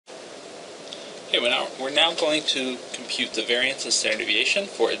Okay, we're now going to compute the variance and standard deviation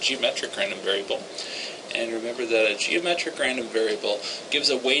for a geometric random variable. And remember that a geometric random variable gives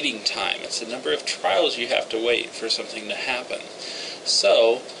a waiting time. It's the number of trials you have to wait for something to happen.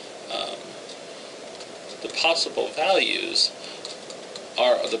 So, the possible values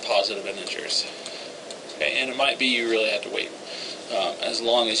are the positive integers. Okay, and it might be you really have to wait as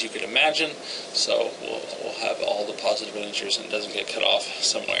long as you could imagine, so we'll have all the positive integers and it doesn't get cut off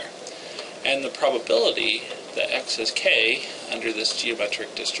somewhere. And the probability that x is k under this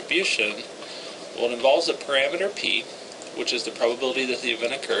geometric distribution, well, it involves a parameter p, which is the probability that the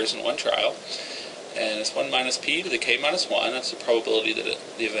event occurs in one trial, and it's 1 minus p to the k minus 1. That's the probability that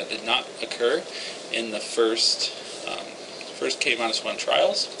the event did not occur in the first k minus 1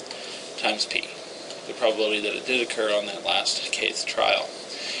 trials, times p, the probability that it did occur on that last kth trial.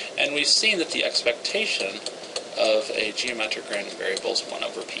 And we've seen that the expectation of a geometric random variable is 1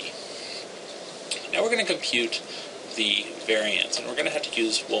 over p. Now we're going to compute the variance, and we're going to have to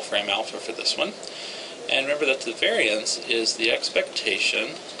use Wolfram alpha for this one. And remember that the variance is the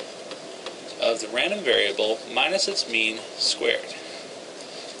expectation of the random variable minus its mean squared.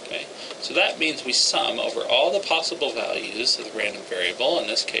 Okay, so that means we sum over all the possible values of the random variable. In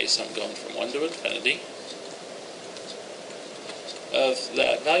this case, I'm going from 1 to infinity, of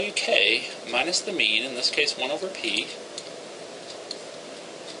that value k minus the mean, in this case 1 over p,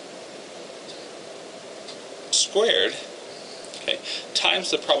 squared, okay,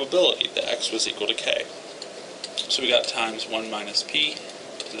 times the probability that x was equal to k. So we got times 1 minus p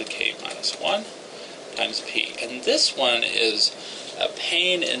to the k minus 1 times p. And this one is a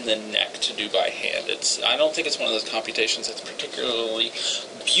pain in the neck to do by hand. I don't think it's one of those computations that's particularly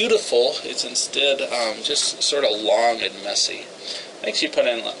beautiful. It's instead just sort of long and messy. Makes you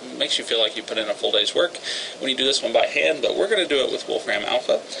feel like you put in a full day's work when you do this one by hand, but we're going to do it with Wolfram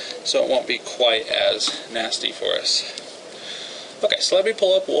alpha, so it won't be quite as nasty for us. Okay, so let me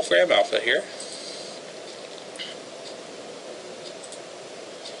pull up Wolfram alpha here.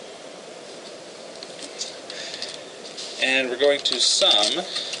 And we're going to sum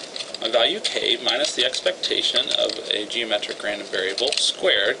a value k minus the expectation of a geometric random variable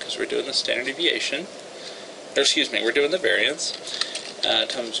squared, because we're doing the standard deviation, or excuse me, we're doing the variance,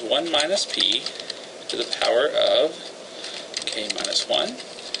 times 1 minus p to the power of k minus 1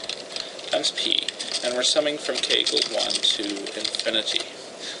 times p. And we're summing from k equals 1 to infinity.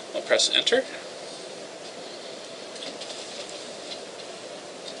 We'll press enter.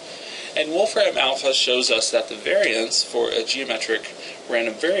 And Wolfram alpha shows us that the variance for a geometric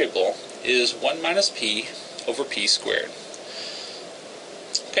random variable is 1 minus p over p squared.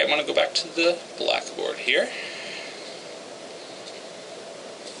 Okay, I'm going to go back to the blackboard here.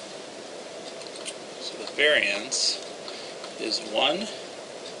 So the variance is 1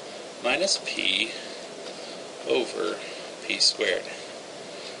 minus p over p squared.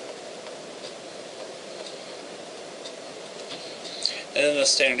 And then the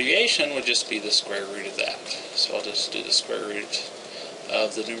standard deviation would just be the square root of that. So I'll just do the square root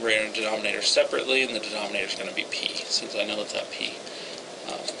of the numerator and denominator separately, and the denominator is going to be p, since I know that p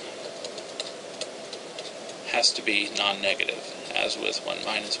has to be non-negative, as with 1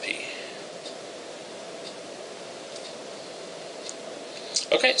 minus p.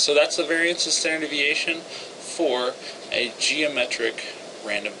 Okay, so that's the variance and standard deviation for a geometric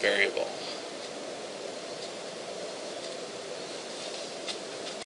random variable.